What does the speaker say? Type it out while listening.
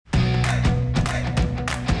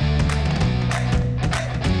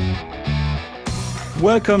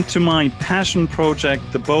Welcome to my passion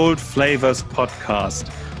project, the Bold Flavors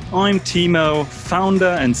podcast. I'm Timo,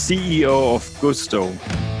 founder and CEO of Gusto.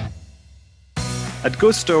 At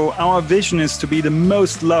Gusto, our vision is to be the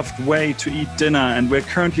most loved way to eat dinner, and we're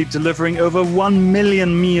currently delivering over 1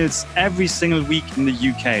 million meals every single week in the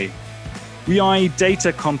UK. We are a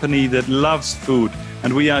data company that loves food,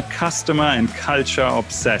 and we are customer and culture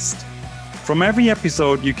obsessed. From every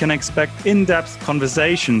episode, you can expect in-depth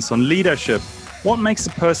conversations on leadership, what makes a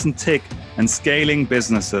person tick, and scaling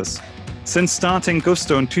businesses. Since starting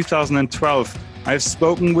Gusto in 2012, I've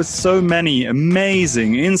spoken with so many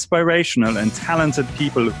amazing, inspirational, and talented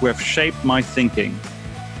people who have shaped my thinking.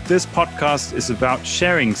 This podcast is about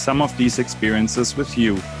sharing some of these experiences with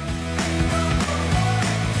you.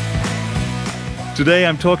 Today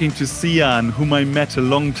I'm talking to Sian, whom I met a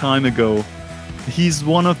long time ago. He's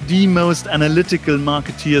one of the most analytical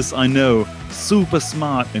marketeers I know, super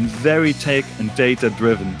smart and very tech and data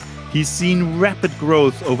driven. He's seen rapid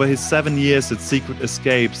growth over his 7 years at Secret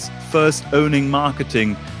Escapes, first owning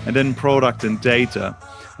marketing and then product and data.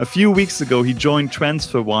 A few weeks ago, he joined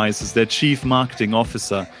TransferWise as their chief marketing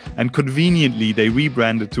officer, and conveniently they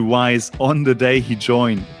rebranded to Wise on the day he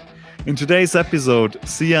joined. In today's episode,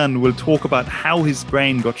 Sian will talk about how his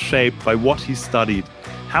brain got shaped by what he studied,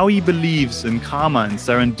 how he believes in karma and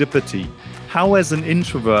serendipity, how as an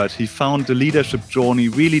introvert he found the leadership journey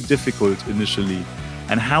really difficult initially,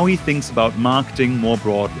 and how he thinks about marketing more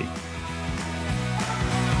broadly.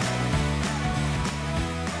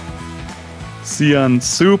 Sian,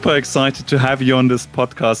 super excited to have you on this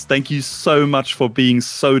podcast. Thank you so much for being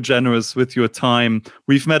so generous with your time.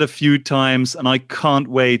 We've met a few times and I can't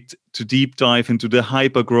wait to deep dive into the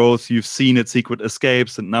hyper growth you've seen at Secret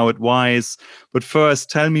Escapes and now at Wise. But first,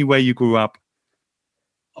 tell me where you grew up.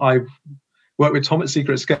 I worked with Tom at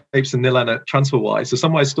Secret Escapes and Nilan at TransferWise. So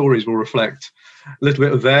some of my stories will reflect a little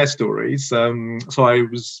bit of their stories. So I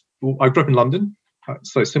grew up in London.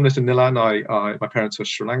 So similar to Nilan, my parents were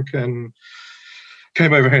Sri Lankan.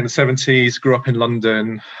 Came over here in the 70s, grew up in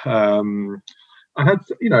London. I had,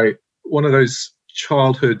 one of those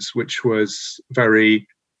childhoods which was very,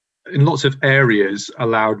 in lots of areas,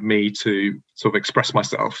 allowed me to sort of express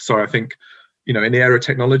myself. So I think, in the era of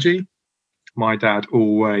technology, my dad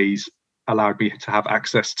always allowed me to have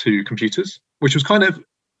access to computers, which was kind of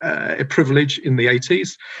a privilege in the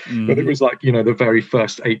 80s. But it was like, the very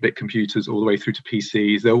first 8-bit computers all the way through to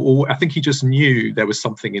PCs. I think he just knew there was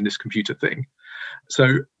something in this computer thing.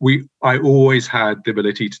 So I always had the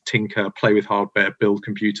ability to tinker, play with hardware, build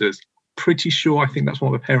computers. Pretty sure I think that's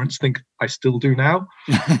what my parents think I still do now.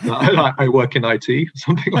 I work in IT,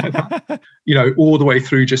 something like that. All the way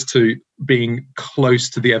through just to being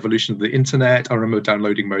close to the evolution of the internet. I remember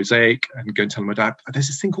downloading Mosaic and going to tell my dad, there's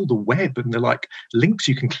this thing called the web, and they're like links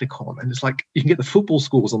you can click on, and it's like you can get the football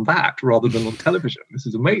scores on that rather than on television. This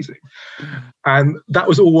is amazing. And that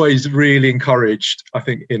was always really encouraged, I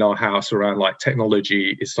think, in our house around like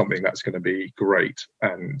technology is something that's going to be great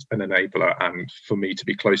and an enabler, and for me to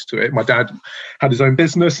be close to it. My dad had his own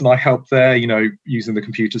business and I helped there, using the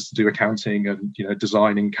computers to do accounting and,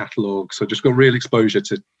 designing catalogs. So just got real exposure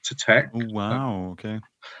to tech. Oh, wow. Okay.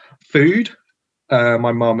 Food.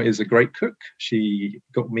 My mum is a great cook. She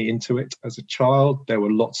got me into it as a child. There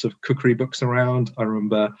were lots of cookery books around. I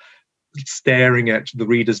remember staring at the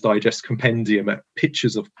Reader's Digest compendium at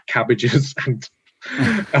pictures of cabbages and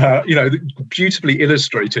beautifully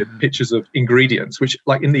illustrated pictures of ingredients, which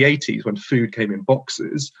like in the 80s when food came in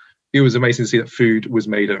boxes, it was amazing to see that food was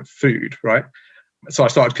made of food, right? So I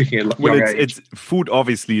started cooking at a young age. It's food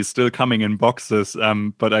obviously is still coming in boxes,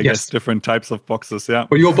 but I guess different types of boxes, yeah.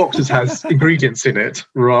 Well, your boxes has ingredients in it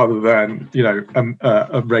rather than,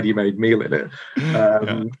 a ready-made meal in it.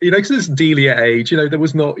 Because this Delia age, there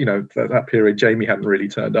was not, that period, Jamie hadn't really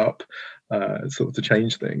turned up sort of to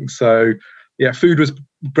change things. So yeah, food was a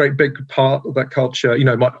great big part of that culture.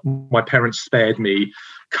 My parents spared me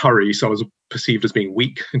curry, so I was perceived as being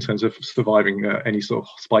weak in terms of surviving any sort of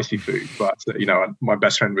spicy food. But my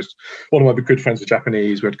best friend was one of my good friends was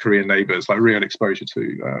Japanese. We had Korean neighbors, like real exposure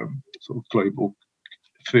to sort of global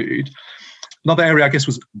food. Another area, I guess,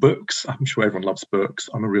 was books. I'm sure everyone loves books.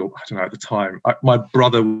 I'm at the time. My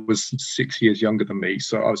brother was 6 years younger than me,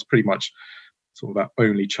 so I was pretty much sort of that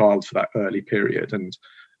only child for that early period, and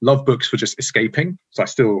love books for just escaping. So I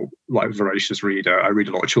still like a voracious reader. I read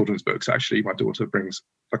a lot of children's books, actually. My daughter brings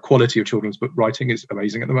the quality of children's book writing is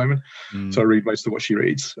amazing at the moment. So I read most of what she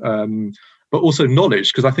reads. But also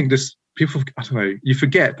knowledge, because I think you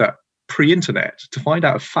forget that pre-internet, to find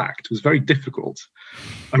out a fact was very difficult.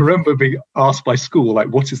 I remember being asked by school, like,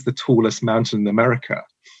 what is the tallest mountain in America?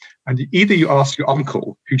 And either you ask your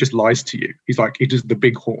uncle, who just lies to you. He's like, it is the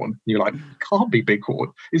bighorn. And you're like, can't be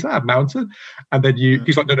bighorn. Is that a mountain? And then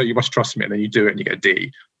he's like, no, you must trust me. And then you do it and you get a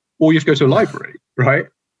D. Or you have to go to a library, right?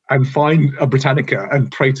 And find a Britannica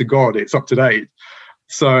and pray to God it's up to date.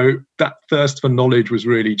 So that thirst for knowledge was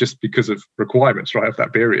really just because of requirements, right, of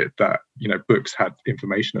that period, that, books had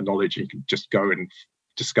information and knowledge you could just go and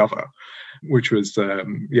discover, which was,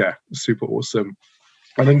 super awesome.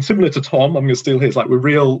 And then similar to Tom, I'm going to steal his, like, we're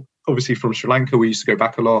real, obviously from Sri Lanka, we used to go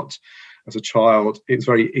back a lot as a child. It's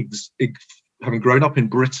very, having grown up in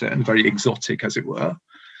Britain, very exotic, as it were,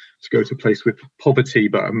 to go to a place with poverty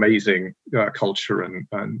but amazing culture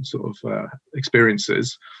and sort of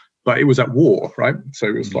experiences. But it was at war, right? So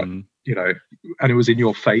it was like, and it was in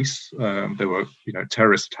your face. There were,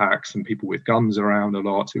 terrorist attacks and people with guns around a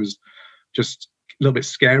lot. It was just a little bit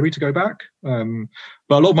scary to go back.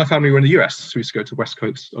 But a lot of my family were in the US. So we used to go to the West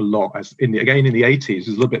Coast a lot. In the 80s, it was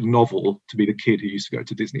a little bit novel to be the kid who used to go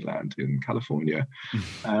to Disneyland in California,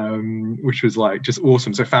 which was like just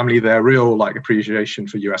awesome. So family there, real like appreciation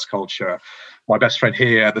for US culture. My best friend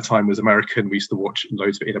here at the time was American. We used to watch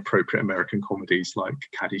loads of inappropriate American comedies like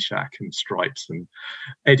Caddyshack and Stripes, and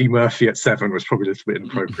Eddie Murphy at 7 was probably a little bit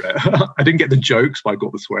inappropriate. I didn't get the jokes, but I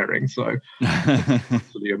got the swearing. So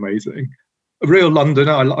absolutely amazing. A real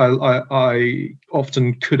Londoner. I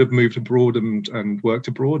often could have moved abroad and worked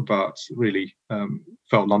abroad, but really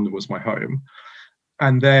felt London was my home.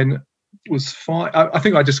 And then was fine. I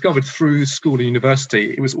think I discovered through school and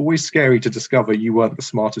university, it was always scary to discover you weren't the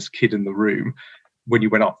smartest kid in the room when you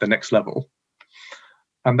went up the next level.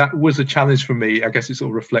 And that was a challenge for me. I guess it sort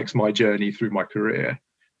of reflects my journey through my career,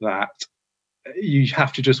 that you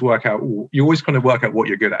have to just you always kind of work out what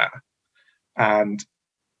you're good at. And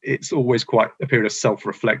it's always quite a period of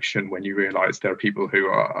self-reflection when you realize there are people who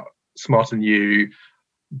are smarter than you,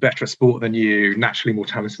 better at sport than you, naturally more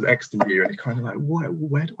talented at X than you, and you're kind of like,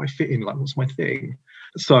 where do I fit in? Like, what's my thing?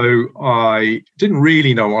 So I didn't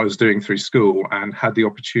really know what I was doing through school, and had the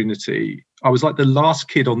opportunity. I was like the last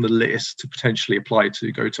kid on the list to potentially apply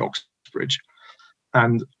to go to Oxbridge,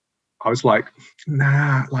 and I was like,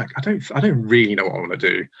 nah, like I don't really know what I want to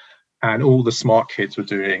do. And all the smart kids were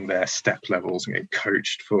doing their step levels and getting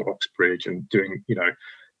coached for Oxbridge and doing,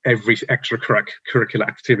 every extracurricular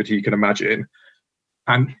activity you can imagine.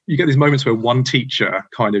 And you get these moments where one teacher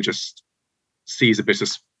kind of just sees a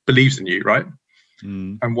business, believes in you, right?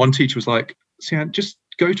 And one teacher was like, Sian, just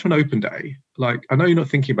go to an open day. Like, I know you're not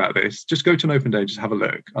thinking about this. Just go to an open day, just have a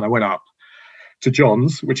look. And I went up to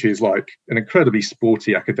John's, which is like an incredibly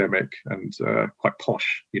sporty academic and quite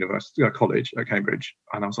posh university, college at Cambridge.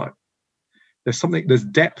 And I was like, there's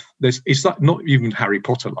depth. It's like not even Harry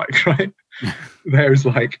Potter like, right? There's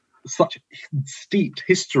like such steeped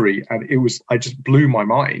history, and I just blew my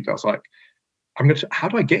mind. I was like, how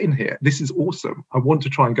do I get in here? This is awesome. I want to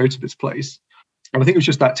try and go to this place. And I think it was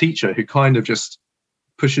just that teacher who kind of just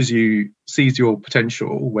pushes you, sees your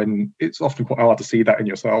potential when it's often quite hard to see that in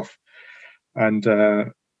yourself, and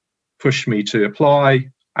pushed me to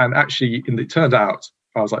apply. And actually, it turned out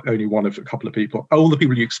I was like only one of a couple of people. All the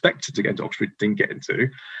people you expected to get into Oxford didn't get into.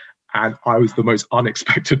 And I was the most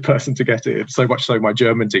unexpected person to get in. So much so my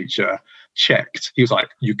German teacher checked. He was like,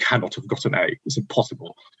 you cannot have got an A. It's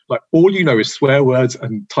impossible. Like, all you know is swear words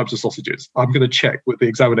and types of sausages. I'm going to check with the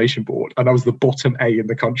examination board. And I was the bottom A in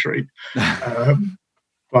the country.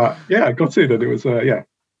 But yeah, I got in, and it was,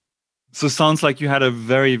 So it sounds like you had a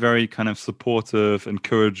very, very kind of supportive,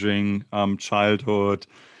 encouraging childhood,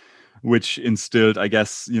 which instilled, I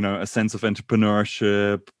guess, a sense of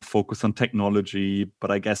entrepreneurship, focus on technology, but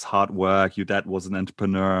I guess hard work. Your dad was an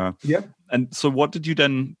entrepreneur. Yep. And so what did you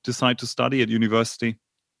then decide to study at university?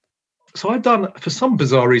 So I'd done, for some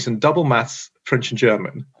bizarre reason, double maths, French and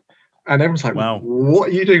German. And everyone's like, wow, what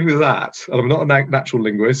are you doing with that? And I'm not a natural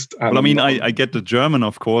linguist. Well, I mean, I get the German,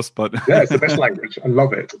 of course, but... Yeah, it's the best language. I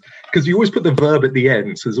love it. Because you always put the verb at the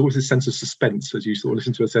end. So there's always a sense of suspense as you sort of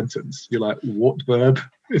listen to a sentence. You're like, what verb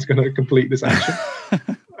is going to complete this action?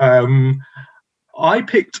 I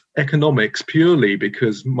picked economics purely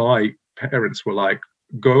because my parents were like,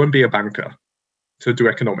 go and be a banker to do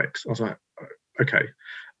economics. I was like, okay.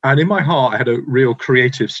 And in my heart, I had a real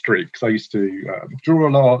creative streak, because I used to draw a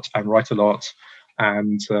lot and write a lot,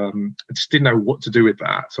 and I just didn't know what to do with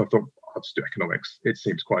that. So I thought, I'll just do economics. It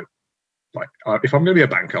seems quite like, if I'm going to be a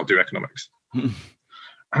banker, I'll do economics.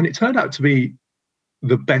 And it turned out to be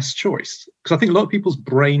the best choice, because I think a lot of people's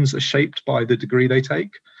brains are shaped by the degree they take.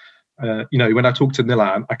 When I talk to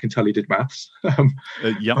Nilan, I can tell he did maths.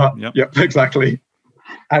 Yeah, exactly.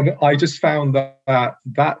 And I just found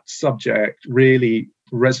that subject really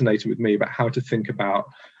resonated with me about how to think about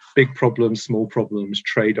big problems, small problems,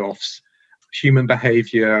 trade-offs, human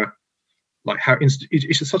behavior, like how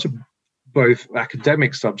it's such a both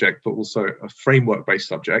academic subject, but also a framework-based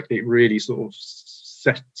subject. It really sort of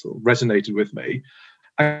resonated with me.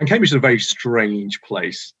 And Cambridge is a very strange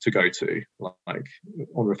place to go to, like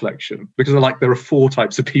on reflection, because there are 4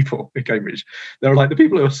 types of people in Cambridge. There are like the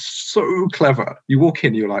people who are so clever. You walk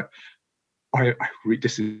in, you're like,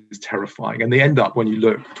 this is terrifying. And they end up, when you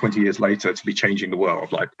look 20 years later, to be changing the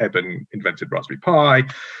world. Like Eben invented Raspberry Pi.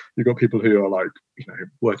 You've got people who are like,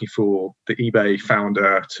 working for the eBay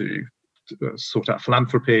founder to sort out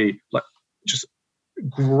philanthropy, like just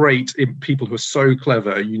great people who are so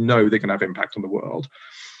clever, they're going to have impact on the world.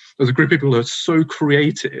 There's a group of people who are so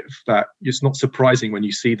creative that it's not surprising when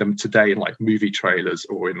you see them today in like movie trailers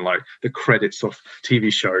or in like the credits of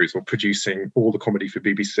TV shows or producing all the comedy for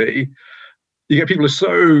BBC. You get people who are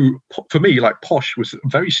so, for me, like posh was a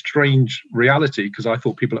very strange reality, because I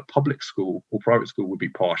thought people at public school or private school would be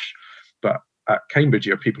posh. But at Cambridge,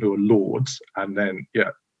 you have people who are lords. And then,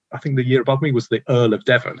 I think the year above me was the Earl of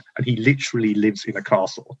Devon, and he literally lives in a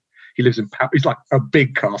castle. He lives he's like a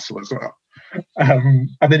big castle as well. And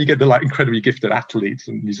then you get the like incredibly gifted athletes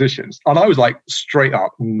and musicians. And I was like straight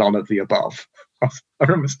up none of the above. I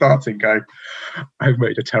remember starting going, I've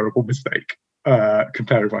made a terrible mistake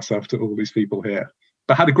comparing myself to all these people here.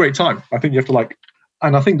 But I had a great time. I think you have to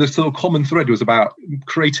and I think the sort of common thread was about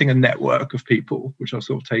creating a network of people, which I've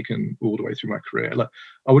sort of taken all the way through my career.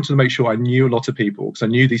 I wanted to make sure I knew a lot of people, because I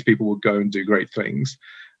knew these people would go and do great things.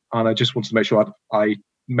 And I just wanted to make sure I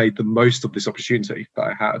made the most of this opportunity that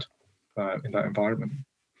I had in that environment.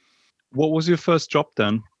 What was your first job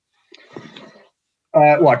then?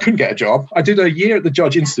 Well, I couldn't get a job. I did a year at the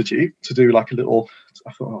Judge Institute to do like a little,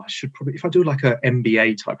 I thought, I should probably, if I do like an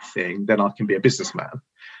MBA type thing, then I can be a businessman.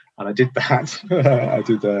 And I did that. I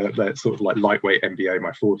did that sort of like lightweight MBA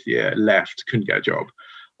my 4th year, left, couldn't get a job.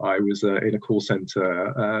 I was in a call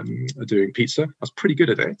center doing pizza. I was pretty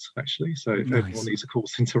good at it, actually. So if everyone needs a call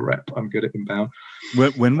center rep, I'm good at inbound.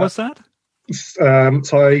 When was that?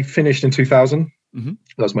 So I finished in 2000. Mm-hmm.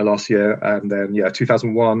 That was my last year. And then,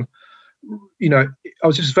 2001, I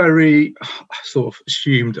was just very sort of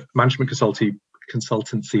assumed management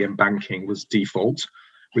consultancy and banking was default.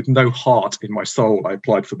 With no heart in my soul, I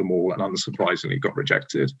applied for them all and unsurprisingly got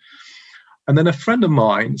rejected. And then a friend of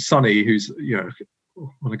mine, Sonny, who's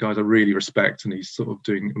one of the guys I really respect, and he's sort of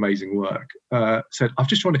doing amazing work, said, I've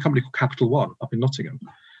just joined a company called Capital One up in Nottingham.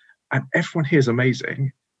 And everyone here is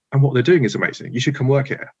amazing. And what they're doing is amazing. You should come work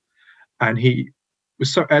here. And he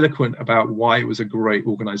was so eloquent about why it was a great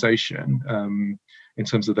organization in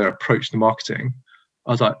terms of their approach to marketing.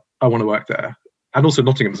 I was like, I want to work there. And also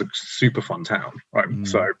Nottingham is a super fun town, right?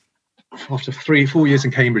 So after 3-4 years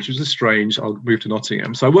in Cambridge, which was strange, I moved to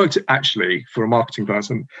Nottingham. So I worked actually for a marketing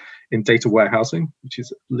person in data warehousing, which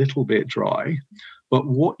is a little bit dry. But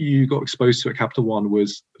what you got exposed to at Capital One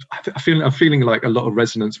was, I'm feeling like a lot of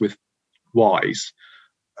resonance with Wise,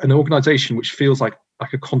 an organization which feels like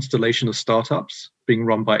a constellation of startups being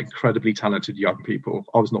run by incredibly talented young people.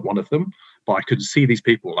 I was not one of them, but I could see these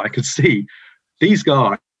people. I could see these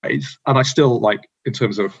guys. And I still, like, in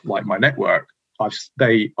terms of like my network, I've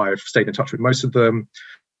stayed in touch with most of them.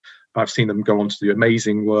 I've seen them go on to do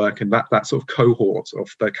amazing work, and that sort of cohort of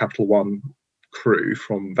the Capital One crew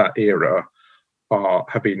from that era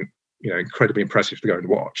have been incredibly impressive to go and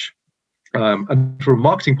watch. And from a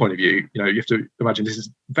marketing point of view, you have to imagine this is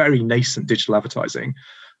very nascent digital advertising.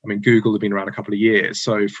 I mean, Google have been around a couple of years,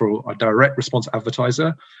 so for a direct response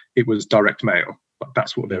advertiser, it was direct mail. But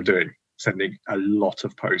that's what they were doing. Sending a lot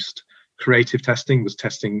of post. Creative testing was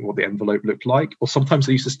testing what the envelope looked like, or sometimes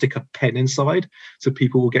they used to stick a pen inside so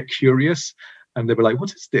people will get curious and they were like,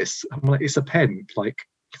 what is this? I'm like, it's a pen, like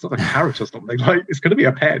it's not a carrot or something, like it's going to be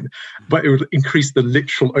a pen, but it would increase the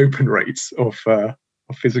literal open rates of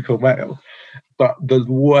physical mail. But the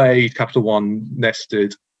way Capital One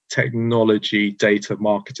nested technology, data,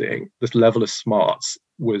 marketing, this level of smarts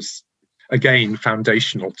was again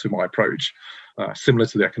foundational to my approach. Similar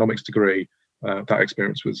to the economics degree, that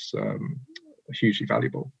experience was hugely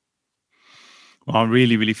valuable. Well,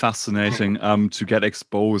 really, really fascinating to get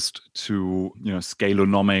exposed to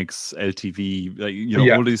scalonomics,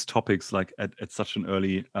 LTV, all these topics like at such an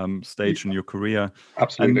early stage in your career.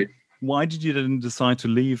 Absolutely. And why did you then decide to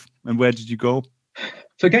leave, and where did you go?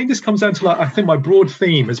 So again, this comes down to I think my broad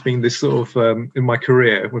theme has been this sort of in my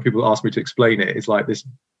career when people ask me to explain it, is like this.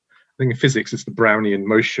 I think in physics, it's the Brownian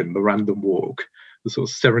motion, the random walk, the sort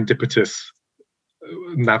of serendipitous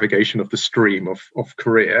navigation of the stream of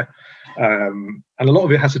career. And a lot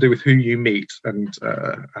of it has to do with who you meet and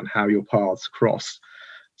how your paths cross.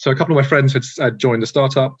 So a couple of my friends had joined a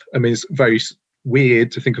startup. I mean, it's very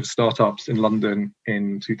weird to think of startups in London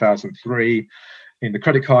in 2003 in the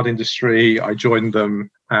credit card industry. I joined them,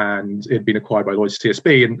 and it had been acquired by Lloyds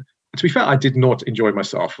TSB. And to be fair, I did not enjoy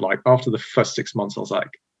myself. Like after the first 6 months, I was like,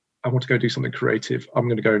 I want to go do something creative. I'm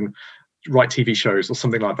going to go and write TV shows or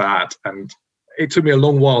something like that. And it took me a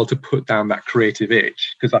long while to put down that creative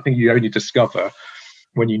itch, because I think you only discover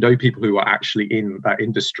when you know people who are actually in that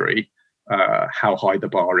industry how high the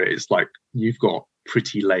bar is. Like you've got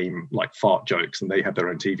pretty lame like fart jokes and they have their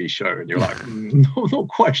own TV show and you're like, not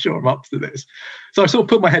quite sure I'm up to this. So I sort of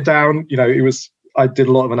put my head down. I did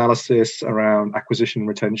a lot of analysis around acquisition,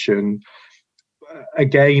 retention.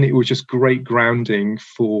 Again, it was just great grounding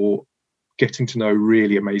for getting to know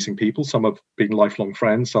really amazing people. Some have been lifelong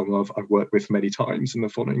friends, some I've worked with many times in the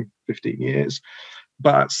following 15 years.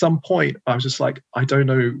 But at some point, I was just like, I don't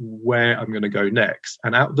know where I'm going to go next.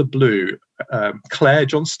 And out of the blue, Claire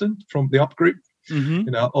Johnston from the Up Group,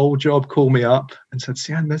 old job, called me up and said,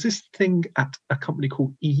 Sian, there's this thing at a company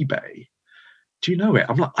called eBay. Do you know it?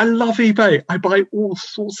 I'm like, I love eBay. I buy all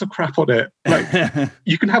sorts of crap on it. Like,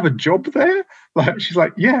 you can have a job there? Like, she's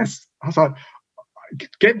like, yes. I was like,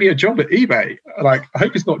 get me a job at eBay. Like, I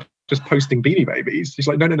hope it's not just posting Beanie Babies. She's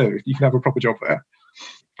like, no, you can have a proper job there.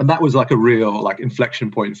 And that was like a real like inflection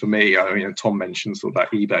point for me. I mean, Tom mentioned sort of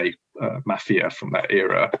that eBay mafia from that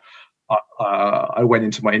era. I went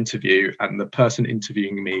into my interview, and the person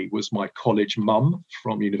interviewing me was my college mum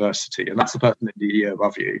from university, and that's the person in the year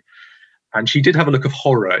above you. And she did have a look of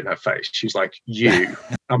horror in her face. She's like, you.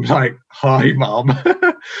 I'm like, hi, mum.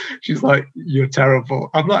 She's like, you're terrible.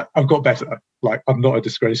 I'm like, I've got better. Like, I'm not a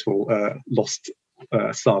disgraceful lost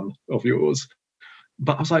son of yours.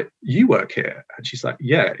 But I was like, you work here? And she's like,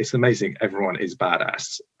 yeah, it's amazing. Everyone is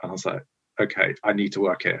badass. And I was like, okay, I need to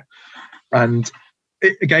work here. And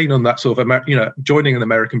again, on that sort of, joining an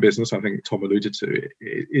American business, I think Tom alluded to,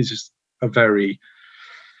 it is just a very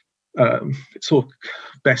sort of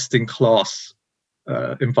best in class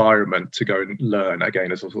environment to go and learn,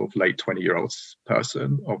 again, as a sort of late 20-year-old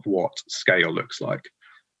person, of what scale looks like,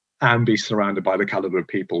 and be surrounded by the caliber of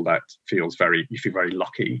people that you feel very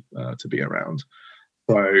lucky to be around.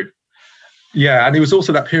 So, yeah, and it was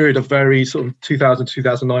also that period of very sort of 2000,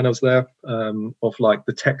 2009, I was there, of like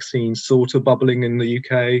the tech scene sort of bubbling in the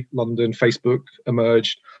UK, London, Facebook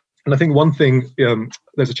emerged. And I think one thing,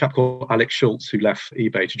 there's a chap called Alex Schultz who left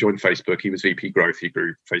eBay to join Facebook. He was VP growth. He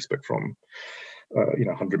grew Facebook from,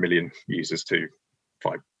 100 million users to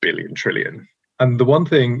 5 billion trillion. And the one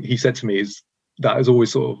thing he said to me is that has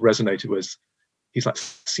always sort of resonated was, he's like,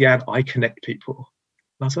 Sian, I connect people.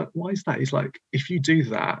 And I was like, why is that? He's like, if you do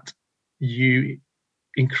that, you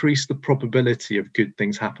increase the probability of good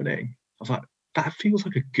things happening. I was like, that feels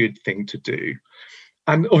like a good thing to do.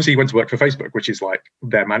 And obviously he went to work for Facebook, which is like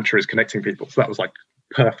their mantra is connecting people. So that was like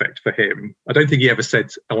perfect for him. I don't think he ever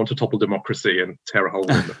said, I want to topple democracy and tear a hole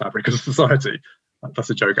in the fabric of society.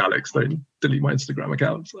 That's a joke, Alex. Don't delete my Instagram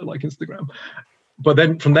accounts. I like Instagram. But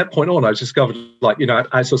then from that point on, I discovered, like,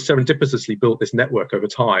 I sort of serendipitously built this network over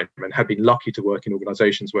time and had been lucky to work in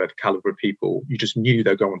organizations where the caliber of people, you just knew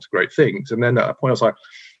they'll go on to great things. And then at a point I was like,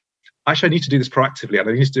 actually, I need to do this proactively, and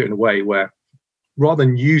I need to do it in a way where, rather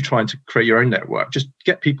than you trying to create your own network, just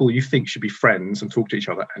get people you think should be friends and talk to each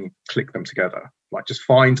other and click them together. Like, just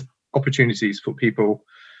find opportunities for people,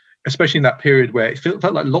 especially in that period where it felt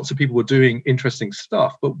like lots of people were doing interesting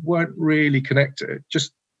stuff but weren't really connected.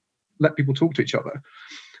 Just let people talk to each other.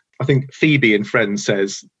 I think Phoebe in Friends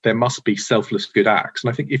says there must be selfless good acts.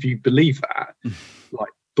 And I think if you believe that, like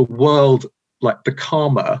the world, like the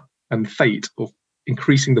karma and fate of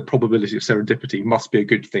increasing the probability of serendipity must be a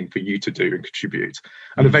good thing for you to do and contribute.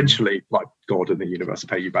 And eventually, like, God and the universe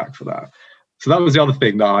pay you back for that. So that was the other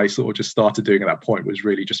thing that I sort of just started doing at that point, was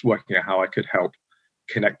really just working out how I could help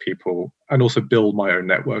connect people and also build my own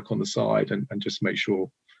network on the side, and just make sure,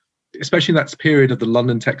 especially in that period of the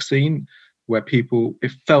London tech scene, where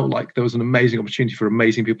it felt like there was an amazing opportunity for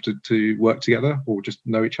amazing people to work together or just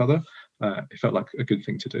know each other. It felt like a good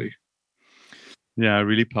thing to do. Yeah,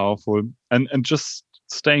 really powerful. And just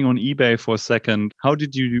staying on eBay for a second, how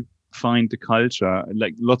did you find the culture?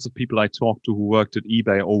 Like, lots of people I talk to who worked at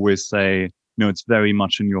eBay always say, it's very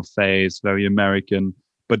much in your face, very American.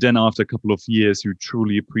 But then after a couple of years, you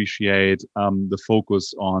truly appreciate the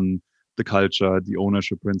focus on the culture, the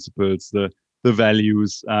ownership principles, the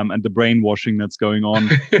values, and the brainwashing that's going on.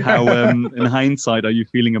 How, in hindsight, are you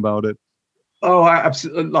feeling about it? Oh, I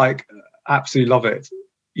absolutely love it.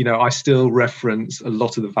 I still reference a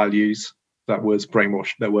lot of the values that were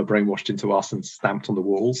brainwashed into us and stamped on the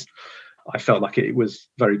walls. I felt like it was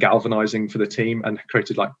very galvanizing for the team and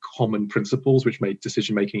created like common principles which made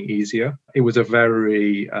decision making easier. It was a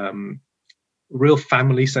very real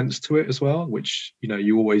family sense to it as well, which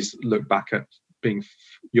you always look back at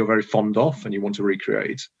you're very fond of and you want to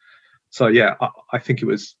recreate. So yeah, I think it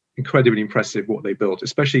was incredibly impressive what they built,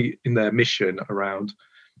 especially in their mission around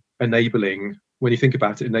enabling, when you think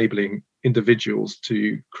about it, enabling individuals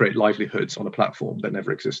to create livelihoods on a platform that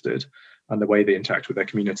never existed, and the way they interact with their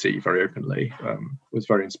community very openly was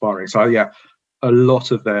very inspiring. So yeah, a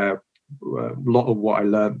lot of what I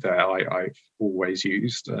learned there, I've always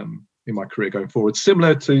used in my career going forward.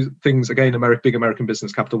 Similar to things, again, big American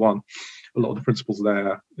business, Capital One, a lot of the principles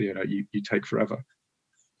there, you take forever.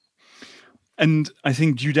 And I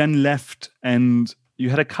think you then left and you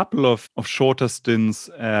had a couple of shorter stints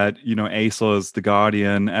at, ASOS, The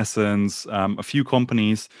Guardian, Essence, a few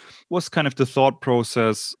companies. What's kind of the thought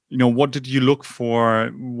process? What did you look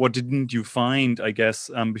for? What didn't you find, I guess,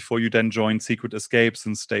 before you then joined Secret Escapes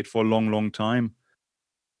and stayed for a long, long time?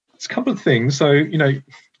 It's a couple of things. So, you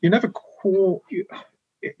never caught...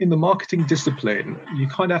 In the marketing discipline, you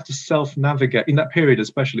kind of have to self-navigate. In that period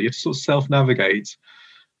especially, you have to sort of self-navigate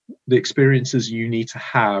the experiences you need to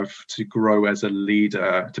have to grow as a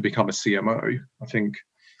leader to become a CMO. I think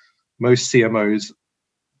most CMOs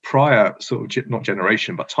prior sort of not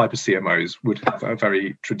generation, but type of CMOs would have a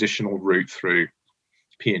very traditional route through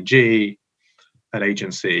P&G, an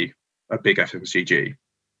agency, a big FMCG,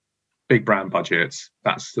 big brand budgets.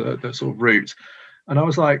 That's the sort of route. And I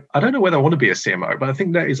was like, I don't know whether I want to be a CMO, but I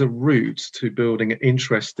think there is a route to building an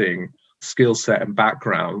interesting skill set and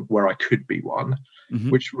background where I could be one,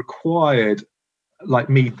 which required like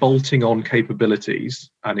me bolting on capabilities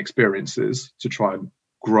and experiences to try and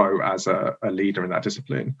grow as a leader in that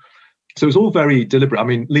discipline. So it was all very deliberate. I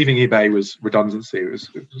mean, leaving eBay was redundancy. It was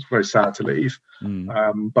very sad to leave.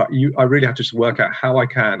 But I really had to just work out how I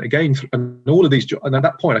can, again, and all of these jobs. And at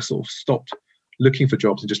that point, I sort of stopped looking for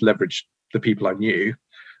jobs and just leveraged the people I knew.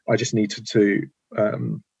 I just needed to.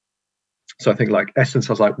 So I think like Essence,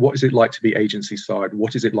 I was like, what is it like to be agency side?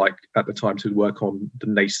 What is it like at the time to work on the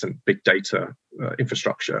nascent big data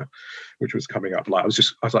infrastructure, which was coming up? Like I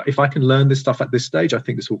was like, if I can learn this stuff at this stage, I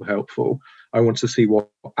think this will be helpful. I want to see what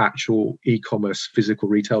actual e-commerce physical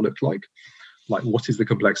retail looked like. Like what is the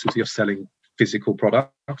complexity of selling physical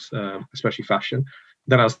products, especially fashion.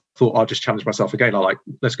 Then I thought I'll just challenge myself again.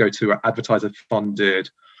 Let's go to an advertiser-funded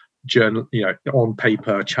journal, on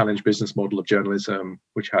paper challenge business model of journalism,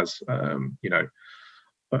 which has, a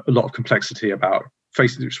lot of complexity about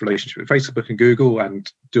Facebook's relationship with Facebook and Google,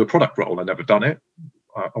 and do a product role. I've never done it.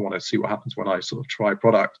 I want to see what happens when I sort of try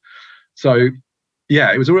product. So,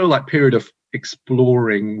 yeah, it was a real period of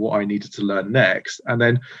exploring what I needed to learn next, and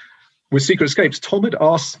then. With Secret Escapes, Tom had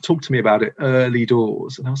talked to me about it early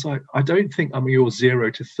doors. And I was like, I don't think I'm your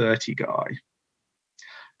 0 to 30 guy.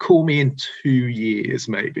 Call me in 2 years,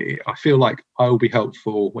 maybe. I feel like I will be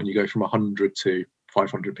helpful when you go from 100 to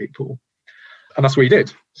 500 people. And that's what he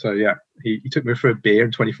did. So, yeah, he took me for a beer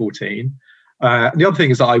in 2014. And the other thing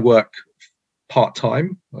is that I work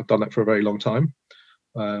part-time. I've done that for a very long time.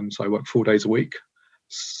 So I work 4 days a week,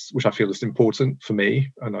 which I feel is important for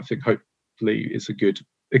me. And I think hopefully it's a good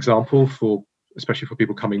example especially for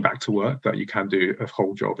people coming back to work, that you can do a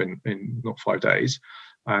whole job in not 5 days.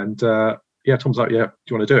 And Tom's like, yeah, do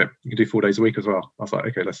you want to do it? You can do 4 days a week as well. I was like,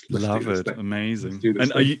 okay, let's love do this it. thing. Amazing. Let's do this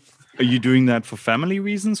and thing. are you doing that for family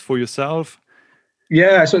reasons, for yourself?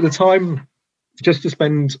 Yeah. So at the time,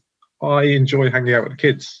 I enjoy hanging out with the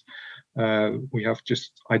kids.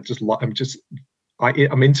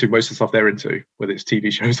 I'm into most of the stuff they're into, whether it's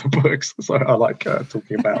TV shows or books. So I like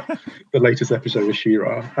talking about the latest episode of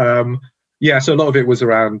She-Ra. So a lot of it was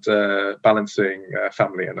around balancing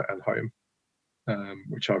family and home,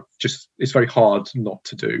 which it's very hard not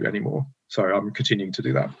to do anymore. So I'm continuing to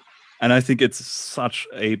do that. And I think it's such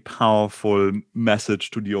a powerful message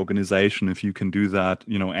to the organization if you can do that.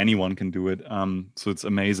 Anyone can do it. So it's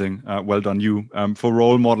amazing. Well done you for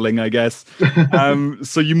role modeling, I guess.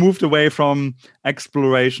 So you moved away from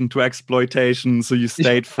exploration to exploitation. So you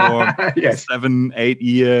stayed for yes. 7-8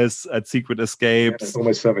 years at Secret Escapes. Yeah,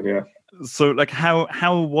 almost 7, yeah. So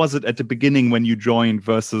how was it at the beginning when you joined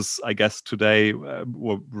versus, I guess, today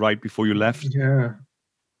or right before you left? Yeah.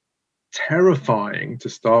 Terrifying to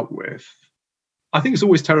start with. I think it's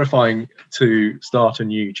always terrifying to start a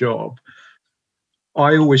new job.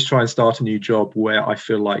 I always try and start a new job where I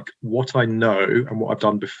feel like what I know and what I've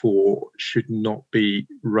done before should not be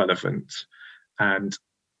relevant. And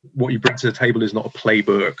what you bring to the table is not a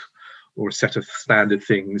playbook or a set of standard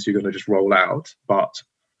things you're going to just roll out, but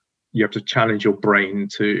you have to challenge your brain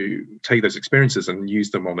to take those experiences and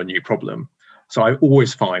use them on a new problem. So I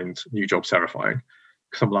always find new jobs terrifying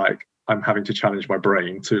because I'm having to challenge my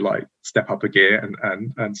brain to like step up a gear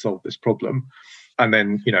and solve this problem. And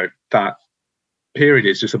then, that period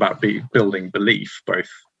is just about building belief, both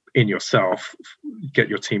in yourself, get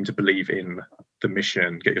your team to believe in the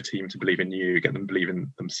mission, get your team to believe in you, get them to believe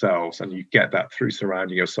in themselves. And you get that through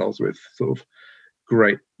surrounding yourselves with sort of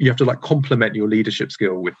great, you have to like complement your leadership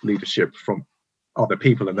skill with leadership from other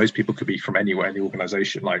people. And those people could be from anywhere in the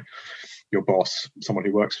organization, like your boss, someone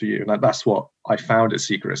who works for you. And that's what I found at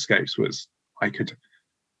Secret Escapes, was I could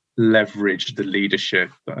leverage the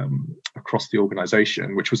leadership across the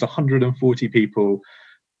organization, which was 140 people,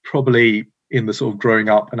 probably in the sort of growing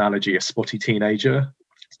up analogy, a spotty teenager.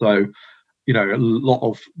 So, a lot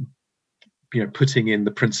of putting in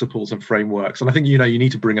the principles and frameworks. And I think, you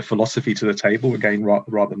need to bring a philosophy to the table, again,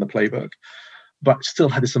 rather than the playbook, but still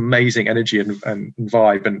had this amazing energy and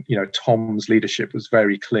vibe. And, Tom's leadership was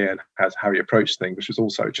very clear as how he approached things, which was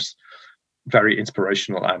also just very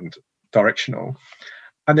inspirational and directional.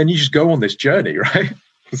 And then you just go on this journey, right,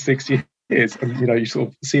 for 6 years. And, you sort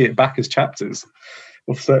of see it back as chapters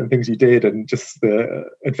of certain things you did and just the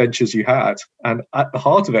adventures you had. And at the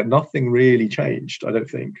heart of it, nothing really changed, I don't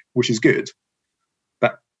think, which is good.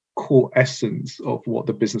 That core essence of what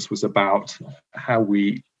the business was about, how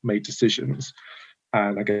we made decisions,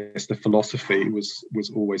 and I guess the philosophy was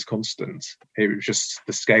always constant. It was just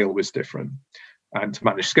the scale was different. And to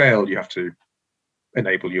manage scale, you have to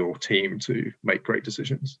enable your team to make great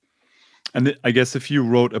decisions. And I guess if you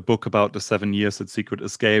wrote a book about the 7 years at Secret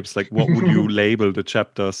Escapes, like what would you label the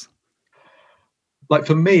chapters? Like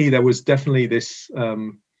for me, there was definitely this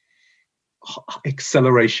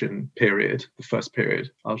acceleration period, the first period.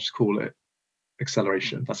 I'll just call it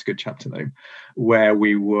acceleration. That's a good chapter name, where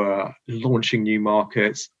we were launching new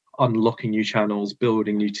markets, unlocking new channels,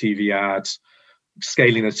 building new TV ads,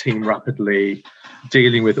 scaling the team rapidly,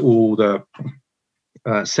 dealing with all the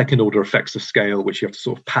second order effects of scale, which you have to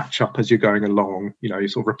sort of patch up as you're going along. You're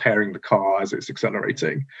sort of repairing the car as it's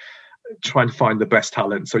accelerating, trying to find the best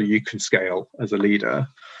talent so you can scale as a leader.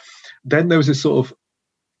 Then there was this sort of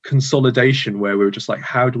consolidation where we were just like,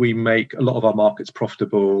 how do we make a lot of our markets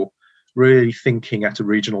profitable? Really thinking at a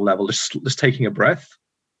regional level, just taking a breath.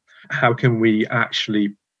 How can we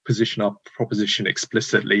actually position our proposition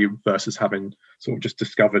explicitly versus having sort of just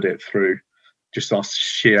discovered it through just our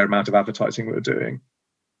sheer amount of advertising we were doing?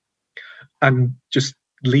 And just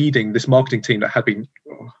leading this marketing team that had been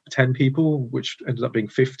 10 people, which ended up being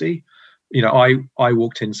 50. I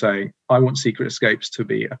walked in saying, I want Secret Escapes to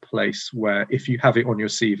be a place where if you have it on your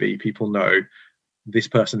CV, people know this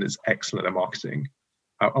person is excellent at marketing.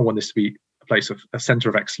 I want this to be a center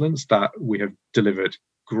of excellence, that we have delivered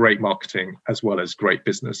great marketing as well as great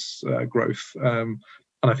business growth. And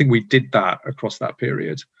I think we did that across that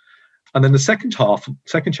period. And then the second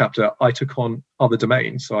chapter, I took on other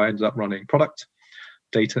domains. So I ended up running product,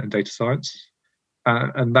 data, and data science.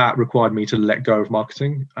 And that required me to let go of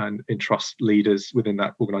marketing and entrust leaders within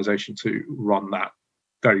that organization to run that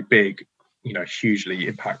very big, hugely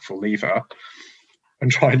impactful lever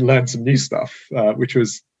and try and learn some new stuff, which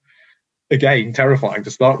was, again, terrifying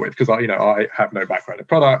to start with because, I have no background in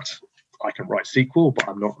product. I can write SQL, but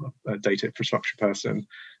I'm not a data infrastructure person.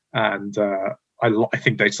 And I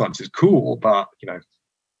think data science is cool, but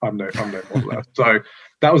I'm no modeler. So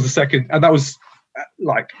that was the second, and that was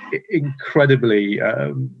like incredibly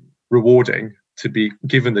rewarding to be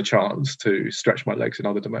given the chance to stretch my legs in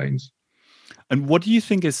other domains. And what do you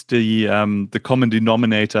think is the common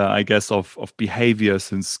denominator, I guess, of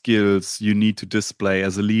behaviors and skills you need to display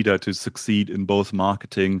as a leader to succeed in both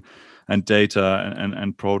marketing and data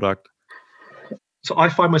and product? So I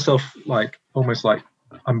find myself almost like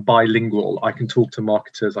I'm bilingual. I can talk to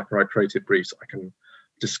marketers, I can write creative briefs, I can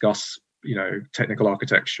discuss, technical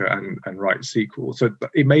architecture and write SQL. So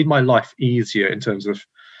it made my life easier in terms of,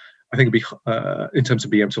 I think in terms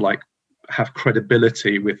of being able to have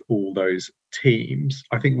credibility with all those teams.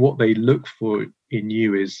 I think what they look for in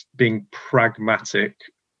you is being pragmatic,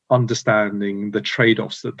 understanding the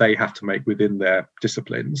trade-offs that they have to make within their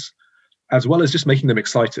disciplines, as well as just making them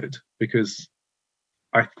excited, because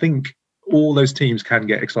I think all those teams can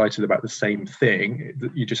get excited about the same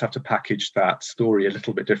thing. You just have to package that story a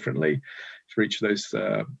little bit differently for each of those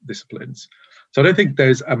disciplines. So I don't think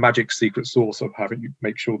there's a magic secret sauce of having you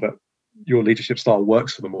make sure that your leadership style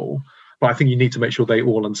works for them all. But I think you need to make sure they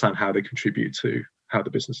all understand how they contribute to how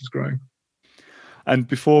the business is growing. And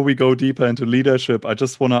before we go deeper into leadership, I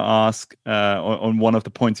just want to ask on one of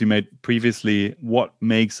the points you made previously, what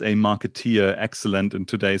makes a marketeer excellent in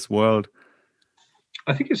today's world?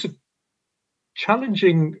 I think it's a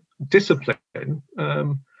challenging discipline,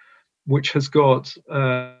 which has got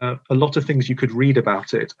a lot of things you could read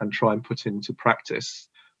about it and try and put into practice.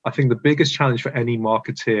 I think the biggest challenge for any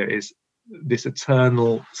marketeer is this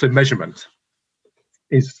eternal, so measurement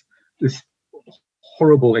is this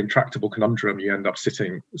horrible, intractable conundrum you end up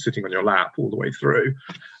sitting on your lap all the way through,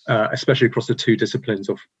 especially across the two disciplines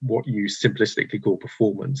of what you simplistically call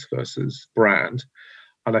performance versus brand.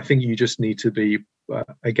 And I think you just need to be,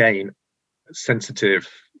 again, sensitive,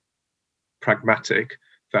 pragmatic,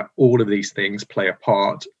 that all of these things play a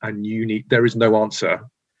part, and there's no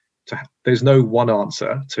one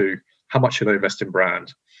answer to how much should I invest in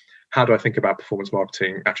brand? How do I think about performance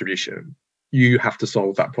marketing attribution? You have to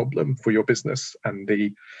solve that problem for your business and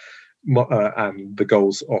the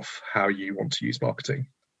goals of how you want to use marketing.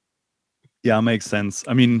 Yeah, makes sense.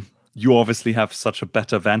 I mean, you obviously have such a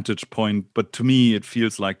better vantage point, but to me, it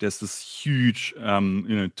feels like there's this huge,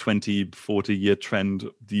 20, 40-year trend,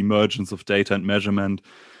 the emergence of data and measurement.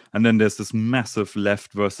 And then there's this massive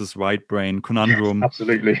left versus right brain conundrum. Yes,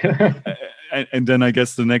 absolutely. And then I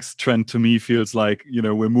guess the next trend to me feels like,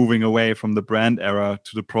 we're moving away from the brand era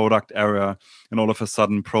to the product era. And all of a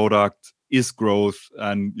sudden, product is growth,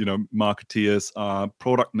 and, marketeers are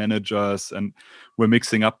product managers, and we're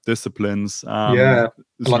mixing up disciplines. Like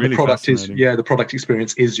really the product the product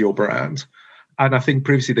experience is your brand. And I think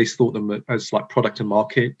previously they thought them as like product and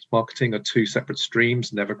marketing are two separate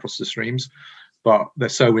streams, never cross the streams, but they're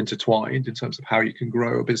so intertwined in terms of how you can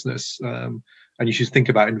grow a business. And you should think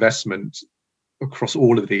about investment across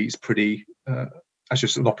all of these pretty as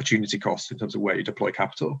just an opportunity cost in terms of where you deploy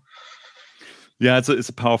capital. Yeah, it's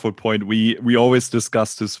a powerful point. We always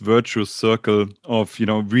discuss this virtuous circle of,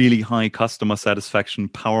 really high customer satisfaction,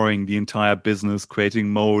 powering the entire business, creating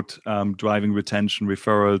moat, driving retention,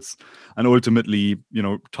 referrals, and ultimately,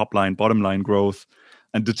 top line, bottom line growth.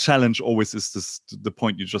 And the challenge always is the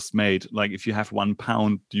point you just made. Like, if you have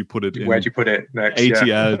 £1, do you put it in? Where do you put it next? ATL?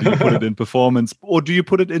 Yeah. Do you put it in performance, or do you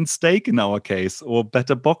put it in stake in our case, or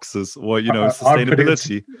better boxes, or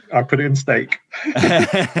sustainability? I put it in stake.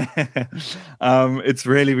 It's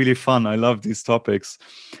really, really fun. I love these topics.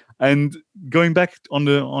 And going back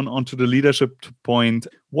onto the leadership point,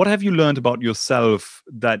 what have you learned about yourself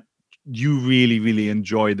that you really, really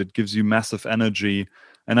enjoy, that gives you massive energy?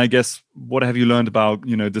 And I guess, what have you learned about,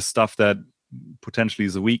 the stuff that potentially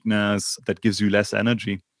is a weakness that gives you less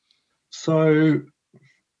energy? So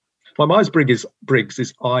my Myers-Briggs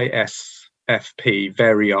is ISFP,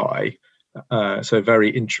 very I, so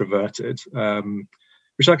very introverted,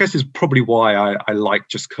 which I guess is probably why I like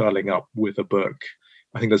just curling up with a book.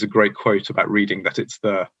 I think there's a great quote about reading that it's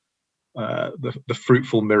the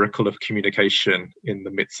fruitful miracle of communication in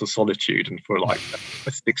the midst of solitude, and for like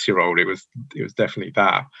a 6-year-old it was definitely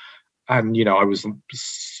that. And I was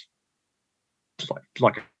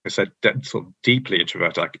like I said, sort of deeply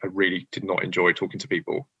introverted. I really did not enjoy talking to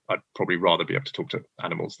people. I'd probably rather be able to talk to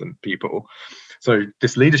animals than people. So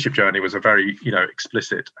this leadership journey was a very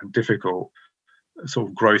explicit and difficult sort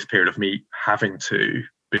of growth period of me having to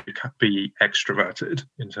be extroverted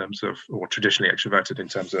in terms of, or traditionally extroverted in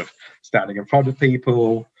terms of standing in front of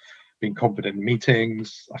people, being confident in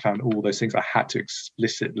meetings. I found all those things I had to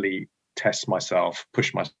explicitly test myself,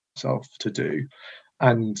 push myself to do.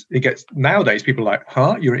 And it gets, nowadays people are like,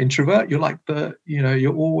 huh, you're an introvert? You're like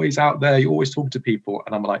you're always out there, you're always talking to people.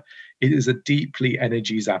 And I'm like, it is a deeply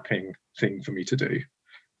energy zapping thing for me to do.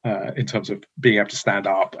 In terms of being able to stand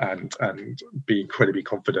up and be incredibly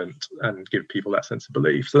confident and give people that sense of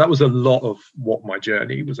belief. So that was a lot of what my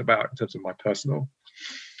journey was about in terms of my personal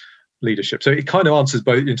leadership. So it kind of answers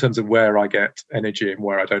both in terms of where I get energy and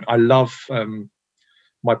where I don't. I love,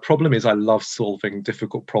 my problem is I love solving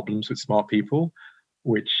difficult problems with smart people,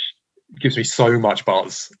 which gives me so much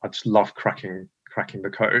buzz. I just love cracking the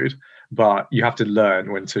code, but you have to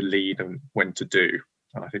learn when to lead and when to do.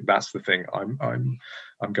 And I think that's the thing. I'm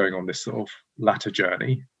going on this sort of latter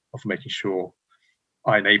journey of making sure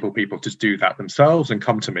I enable people to do that themselves and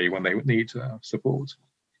come to me when they need support.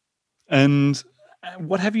 And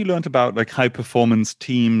what have you learned about like high performance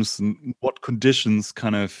teams, and what conditions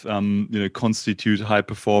kind of constitute high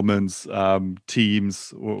performance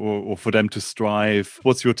teams, or for them to strive?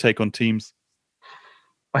 What's your take on teams?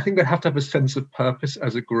 I think they have to have a sense of purpose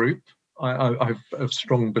as a group. I have a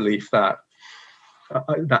strong belief that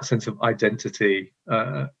that sense of identity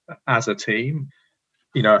as a team.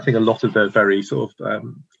 I think a lot of the very sort of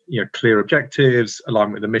clear objectives,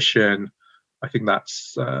 alignment with the mission. I think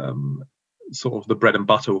that's sort of the bread and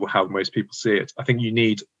butter of how most people see it. I think you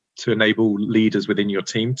need to enable leaders within your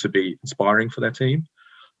team to be inspiring for their team.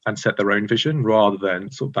 and set their own vision rather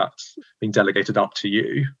than sort of that's being delegated up to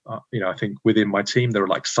you. I think within my team, there are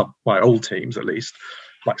like my old teams at least,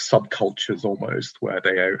 like subcultures almost, where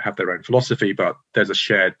they have their own philosophy, but there's a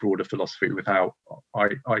shared broader philosophy with how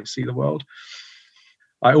I see the world.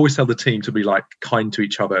 I always tell the team to be like kind to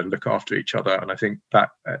each other and look after each other. And I think that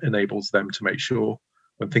enables them to make sure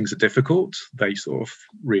when things are difficult, they sort of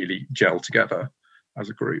really gel together as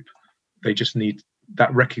a group. They just need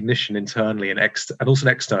that recognition internally and also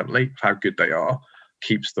externally of how good they are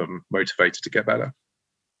keeps them motivated to get better.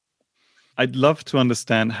 I'd love to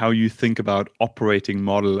understand how you think about operating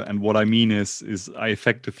model. And what I mean is I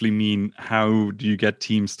effectively mean, how do you get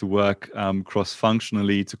teams to work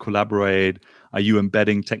cross-functionally, to collaborate? Are you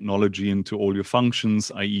embedding technology into all your functions,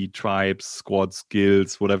 i.e. tribes, squads,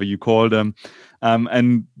 guilds, whatever you call them?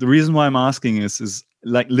 And the reason why I'm asking is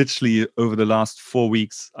like literally over the last 4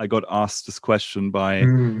 weeks, I got asked this question by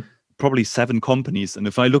probably 7 companies. And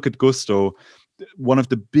if I look at Gusto, one of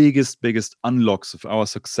the biggest unlocks of our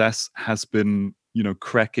success has been,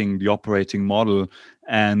 cracking the operating model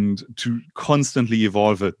and to constantly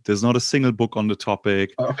evolve it. There's not a single book on the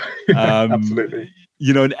topic. Absolutely.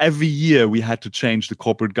 And every year we had to change the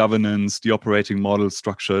corporate governance, the operating model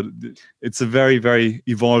structure. It's a very, very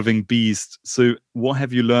evolving beast. So what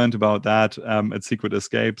have you learned about that at Secret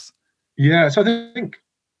Escapes? Yeah, so I think,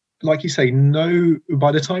 like you say,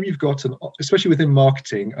 by the time you've got especially within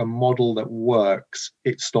marketing, a model that works,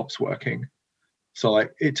 it stops working. So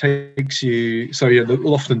like it takes you,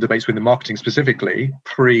 often debates within marketing specifically,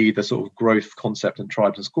 pre the sort of growth concept and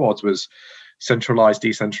tribes and squads, was centralized,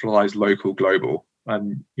 decentralized, local, global.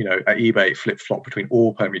 And, at eBay, flip-flop between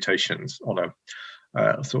all permutations on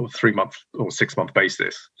a sort of 3-month or 6-month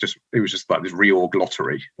basis. It was just like this reorg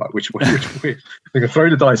lottery, like which we're going to throw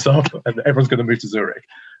the dice up and everyone's going to move to Zurich.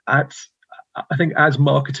 I think as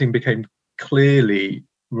marketing became clearly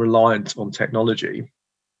reliant on technology,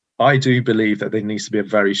 I do believe that there needs to be a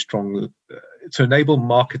very strong, to enable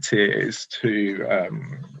marketeers to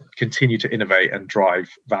continue to innovate and drive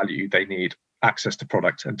value, they need access to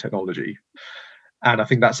product and technology. And I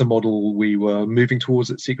think that's a model we were moving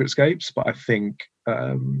towards at Secret Escapes, but I think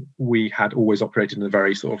we had always operated in a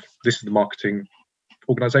very sort of, this is the marketing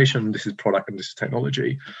organization, this is product, and this is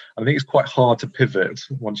technology. I think it's quite hard to pivot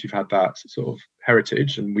once you've had that sort of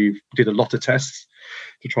heritage, and we did a lot of tests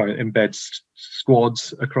to try and embed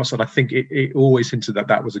squads across, and I think it always hinted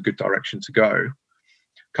that was a good direction to go.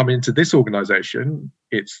 Coming into this organization,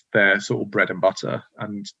 it's their sort of bread and butter,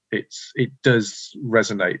 and it does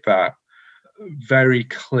resonate that very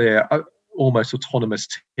clear, almost autonomous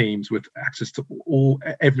teams with access to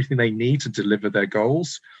everything they need to deliver their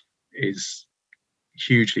goals is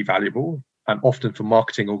hugely valuable. And often for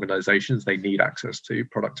marketing organizations, they need access to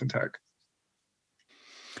product and tech.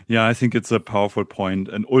 Yeah, I think it's a powerful point.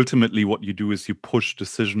 And ultimately what you do is you push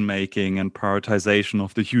decision-making and prioritization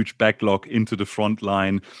of the huge backlog into the front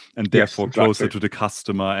line and therefore closer to the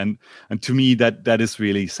customer. And to me, that is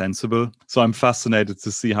really sensible. So I'm fascinated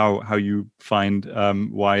to see how you find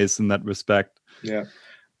wise in that respect. Yeah.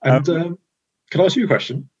 And can I ask you a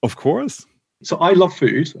question? Of course. So I love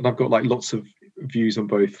food, and I've got like lots of views on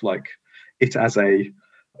both like it as a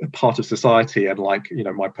part of society and like,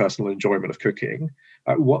 my personal enjoyment of cooking.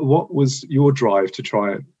 What was your drive to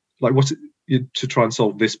try and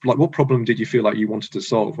solve this? Like, what problem did you feel like you wanted to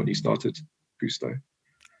solve when you started Gusto?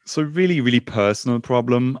 So really, really personal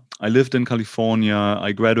problem. I lived in California.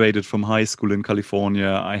 I graduated from high school in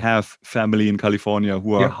California. I have family in California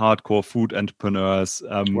who are hardcore food entrepreneurs.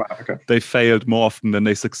 Wow, okay. They failed more often than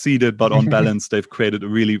they succeeded, but on balance, they've created a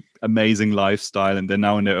really amazing lifestyle, and they're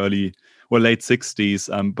now in their late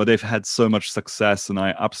 60s, but they've had so much success, and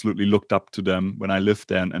I absolutely looked up to them when I lived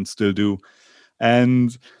there and still do.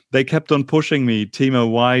 And they kept on pushing me, Timo,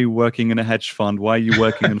 why are you working in a hedge fund? Why are you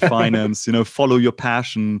working in finance? Follow your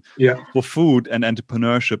passion for food and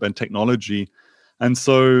entrepreneurship and technology. And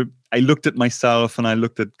so I looked at myself and I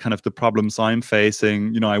looked at kind of the problems I'm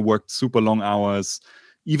facing. I worked super long hours.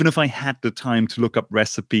 Even if I had the time to look up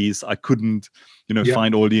recipes, I couldn't,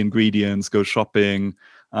 find all the ingredients, go shopping.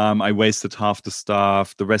 I wasted half the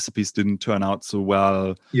stuff. The recipes didn't turn out so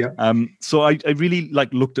well. So I really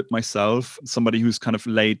looked at myself, somebody who's kind of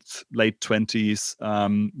late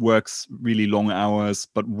 20s, works really long hours,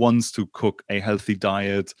 but wants to cook a healthy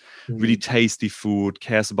diet, really tasty food,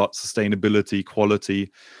 cares about sustainability,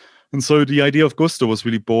 quality. And so the idea of Gusto was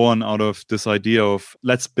really born out of this idea of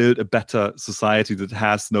let's build a better society that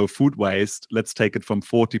has no food waste. Let's take it from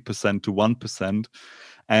 40% to 1%.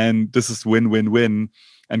 And this is win-win-win,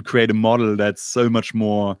 and create a model that's so much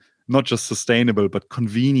more, not just sustainable, but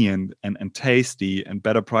convenient and tasty and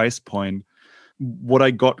better price point. what I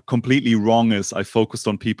got completely wrong is I focused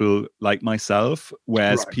on people like myself,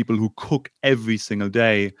 whereas people who cook every single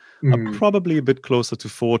day are probably a bit closer to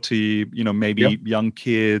 40, maybe young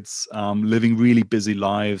kids, living really busy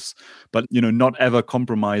lives, but, not ever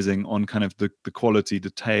compromising on kind of the quality, the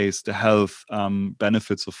taste, the health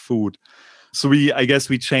benefits of food. So I guess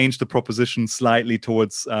we changed the proposition slightly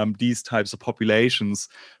towards these types of populations.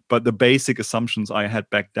 But the basic assumptions I had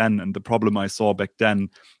back then and the problem I saw back then,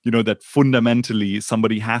 that fundamentally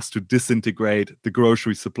somebody has to disintegrate the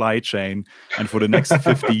grocery supply chain. And for the next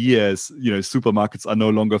 50 years, supermarkets are no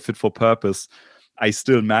longer fit for purpose. I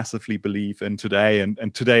still massively believe in today.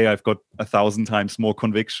 And today I've got 1,000 times more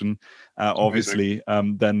conviction, obviously,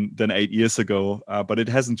 than 8 years ago. But it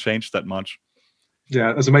hasn't changed that much.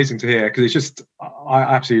 Yeah, that's amazing to hear, because it's just, I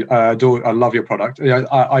absolutely I love your product.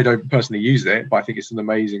 I don't personally use it, but I think it's an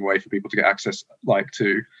amazing way for people to get access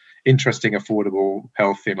to interesting, affordable,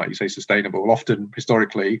 healthy, and like you say, sustainable. Often,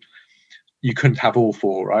 historically, you couldn't have all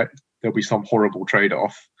four, right? There'll be some horrible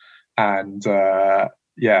trade-off. And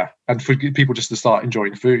and for people just to start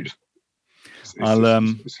enjoying food.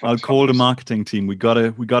 I'll call the marketing team. We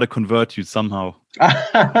gotta convert you somehow.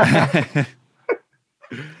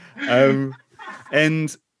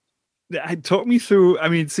 And talk me through,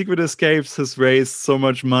 Secret Escapes has raised so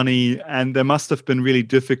much money, and there must have been really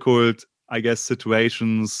difficult, I guess,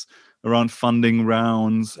 situations around funding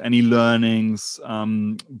rounds, any learnings,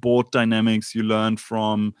 board dynamics you learned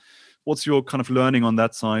from. What's your kind of learning on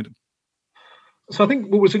that side? So I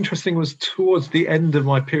think what was interesting was towards the end of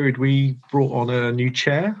my period, we brought on a new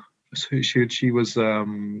chair. So she was the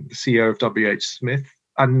CEO of WH Smith,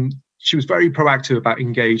 and she was very proactive about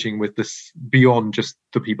engaging with this beyond just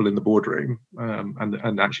the people in the boardroom,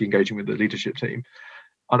 and actually engaging with the leadership team.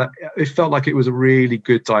 And it felt like it was a really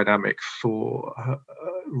good dynamic for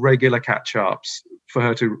regular catch-ups,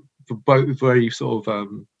 for both very sort of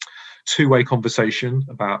two-way conversation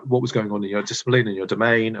about what was going on in your discipline, in your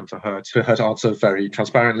domain, and for her to answer very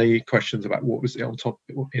transparently questions about what was on top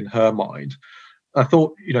in her mind. I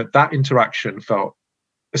thought, that interaction felt,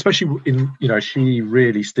 especially she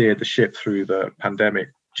really steered the ship through the pandemic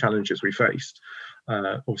challenges we faced,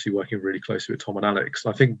 obviously working really closely with Tom and Alex.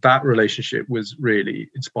 I think that relationship was really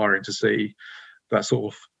inspiring to see, that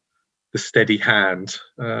sort of the steady hand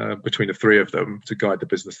between the three of them to guide the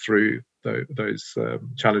business through those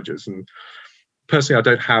challenges. And personally, I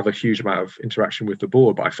don't have a huge amount of interaction with the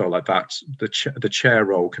board, but I felt like that the chair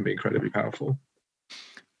role can be incredibly powerful.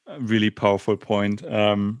 A really powerful point.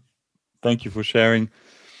 Thank you for sharing.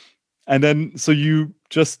 And then, so you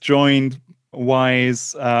just joined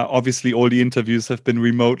Wise. Obviously, all the interviews have been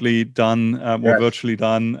remotely done, or virtually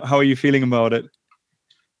done. How are you feeling about it?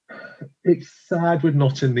 It's sad we're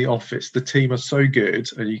not in the office. The team are so good,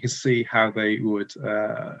 and you can see how they would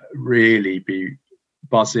really be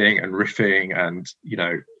buzzing and riffing and,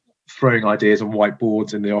 throwing ideas on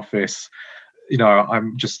whiteboards in the office.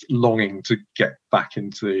 I'm just longing to get back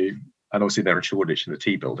into, and obviously they're in Shoreditch in the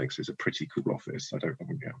T building, so it's a pretty cool office.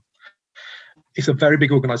 It's a very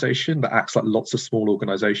big organization that acts like lots of small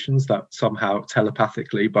organizations that somehow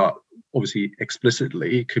telepathically, but obviously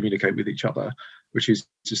explicitly communicate with each other, which is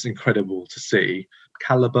just incredible to see.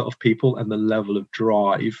 Caliber of people and the level of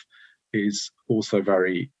drive is also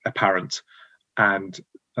very apparent, and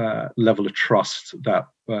level of trust that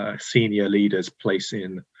senior leaders place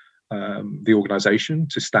in the organization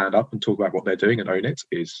to stand up and talk about what they're doing and own it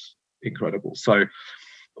is incredible. So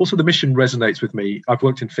also the mission resonates with me. I've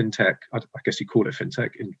worked in fintech, I guess you call it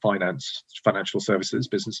fintech, in finance, financial services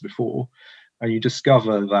business before, and you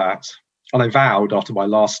discover that, and I vowed after my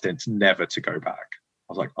last stint never to go back.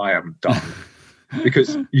 I was like, I am done.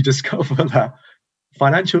 Because you discover that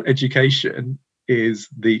financial education is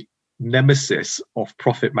the nemesis of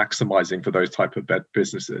profit maximizing for those type of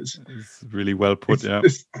businesses. It's really well put.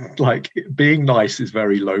 It's like being nice is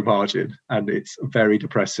very low margin, and it's very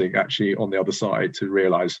depressing actually on the other side to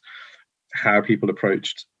realize how people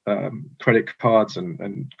approached credit cards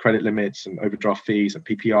and credit limits and overdraft fees and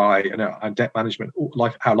PPI and debt management,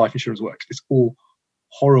 how life insurance works. It's all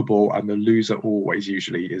horrible, and the loser always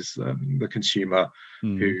usually is the consumer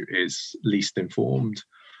who is least informed.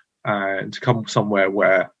 And to come somewhere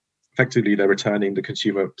where effectively they're returning the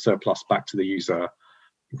consumer surplus back to the user,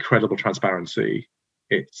 incredible transparency,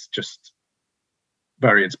 it's just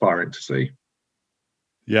very inspiring to see.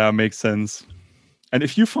 Yeah, makes sense. And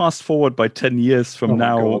if you fast forward by 10 years from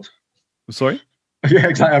now, sorry? Yeah,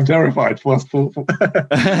 exactly. I'm terrified. Fast forward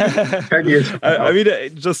 10 years. I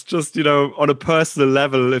mean, just on a personal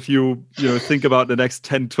level, if you think about the next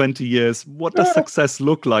 10, 20 years, what does success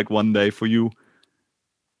look like one day for you?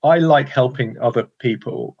 I like helping other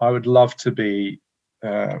people. I would love to be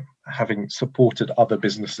having supported other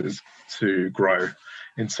businesses to grow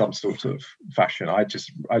in some sort of fashion. I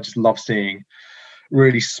just love seeing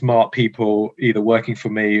really smart people either working for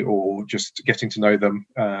me or just getting to know them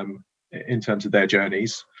in terms of their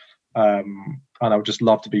journeys. And I would just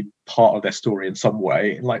love to be part of their story in some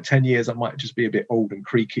way. In like 10 years, I might just be a bit old and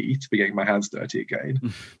creaky to be getting my hands dirty again.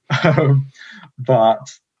 But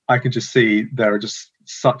I can just see there are just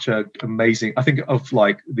such an amazing, I think of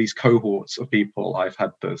like these cohorts of people I've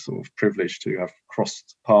had the sort of privilege to have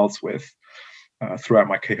crossed paths with throughout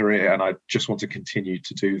my career. And I just want to continue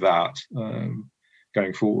to do that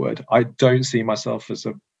going forward. I don't see myself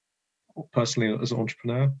personally as an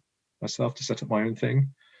entrepreneur myself to set up my own thing.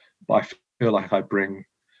 But I feel like I bring,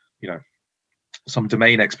 some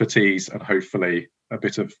domain expertise and hopefully a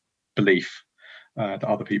bit of belief that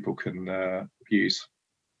other people can use.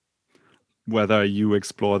 Whether you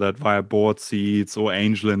explore that via board seats or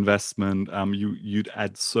angel investment, you'd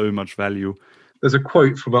add so much value. There's a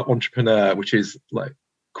quote from an entrepreneur, which is like,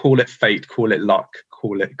 call it fate, call it luck,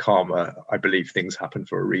 call it karma. I believe things happen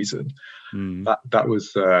for a reason. That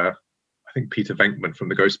was, I think, Peter Venkman from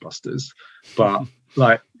the Ghostbusters. But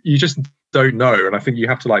like, you just don't know. And I think you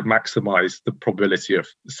have to like maximize the probability of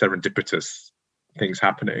serendipitous things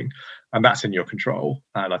happening. And that's in your control.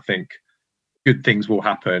 And I think good things will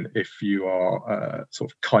happen if you are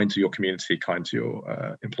sort of kind to your community, kind to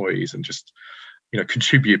your employees, and just,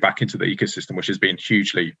 contribute back into the ecosystem, which has been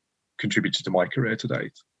hugely contributed to my career to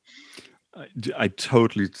date. I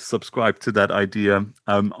totally subscribe to that idea.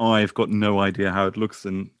 I've got no idea how it looks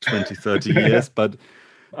in 20, 30 years, but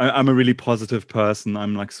I'm a really positive person.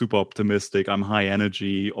 I'm like super optimistic. I'm high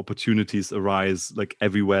energy. Opportunities arise like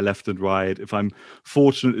everywhere, left and right. If I'm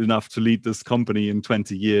fortunate enough to lead this company in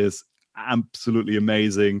 20 years, absolutely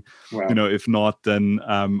amazing. Wow. If not, then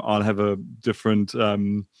I'll have a different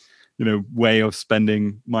way of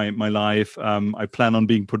spending my life. I plan on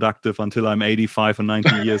being productive until I'm 85 or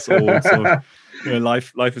 90 years old. So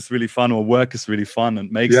life is really fun, or work is really fun, and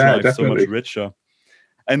makes life definitely so much richer.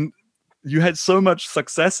 And you had so much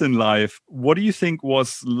success in life. What do you think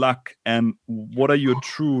was luck, and what are your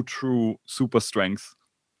true super strengths?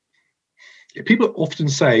 People often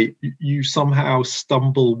say you somehow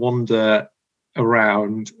stumble, wander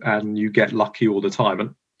around, and you get lucky all the time.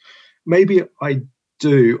 And maybe I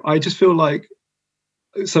do. I just feel like,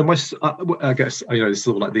 so I guess, this is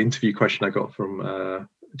sort of like the interview question I got from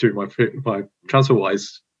during my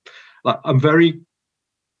TransferWise. Like, I'm very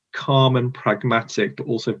calm and pragmatic, but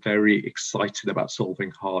also very excited about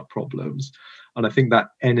solving hard problems. And I think that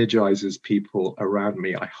energizes people around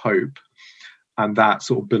me, I hope. And that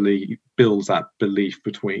sort of builds that belief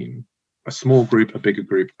between a small group, a bigger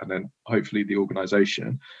group, and then hopefully the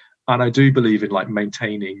organization. And I do believe in like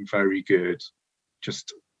maintaining very good,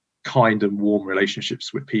 just kind and warm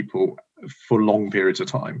relationships with people for long periods of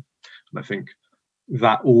time. And I think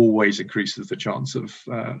that always increases the chance of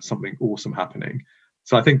something awesome happening.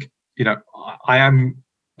 So I think, I am,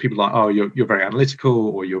 people like, oh, you're very analytical,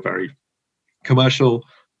 or you're very commercial.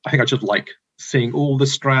 I think I just like seeing all the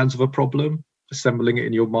strands of a problem, assembling it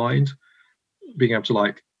in your mind, being able to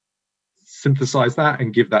like synthesize that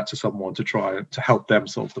and give that to someone to try to help them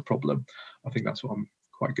solve the problem. I think that's what I'm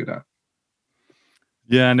quite good at.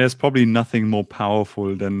 Yeah, and there's probably nothing more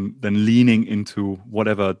powerful than leaning into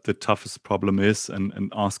whatever the toughest problem is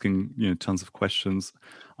and asking tons of questions.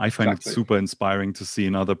 I find it super inspiring to see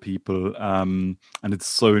in other people, and it's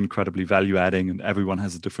so incredibly value adding, and everyone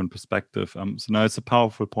has a different perspective. So no, it's a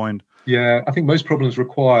powerful point. Yeah, I think most problems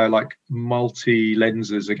require like multi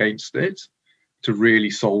lenses against it to really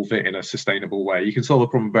solve it in a sustainable way. You can solve a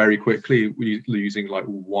problem very quickly using like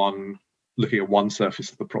looking at one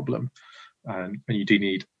surface of the problem. And you do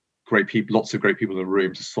need great people, lots of great people in the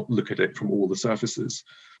room to look at it from all the surfaces.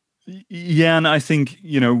 Yeah, and I think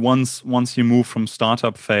once you move from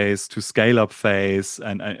startup phase to scale up phase,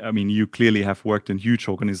 and I mean you clearly have worked in huge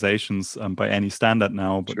organizations by any standard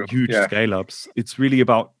now, but huge scale ups. It's really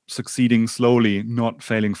about succeeding slowly, not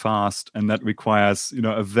failing fast, and that requires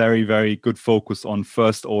a very, very good focus on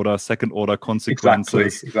first order, second order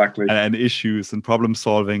consequences, exactly. And issues and problem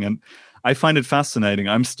solving. And I find it fascinating.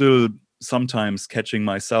 I'm still sometimes catching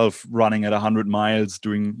myself running at 100 miles,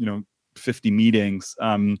 doing 50 meetings,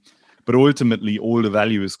 but ultimately all the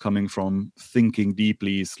value is coming from thinking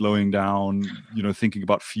deeply, slowing down, thinking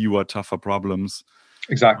about fewer, tougher problems.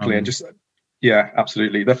 Exactly. And just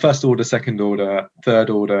absolutely, the first order, second order,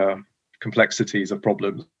 third order complexities of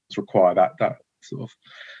problems require that sort of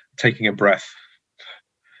taking a breath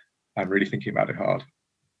and really thinking about it hard.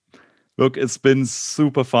 Look, it's been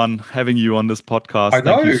super fun having you on this podcast. I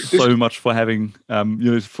know. Thank you so much for having,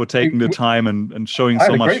 for taking the time and showing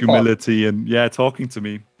so much humility and talking to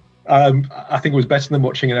me. I think it was better than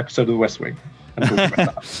watching an episode of The West Wing.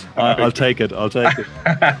 I'll take it.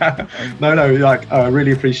 No, I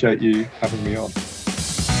really appreciate you having me on.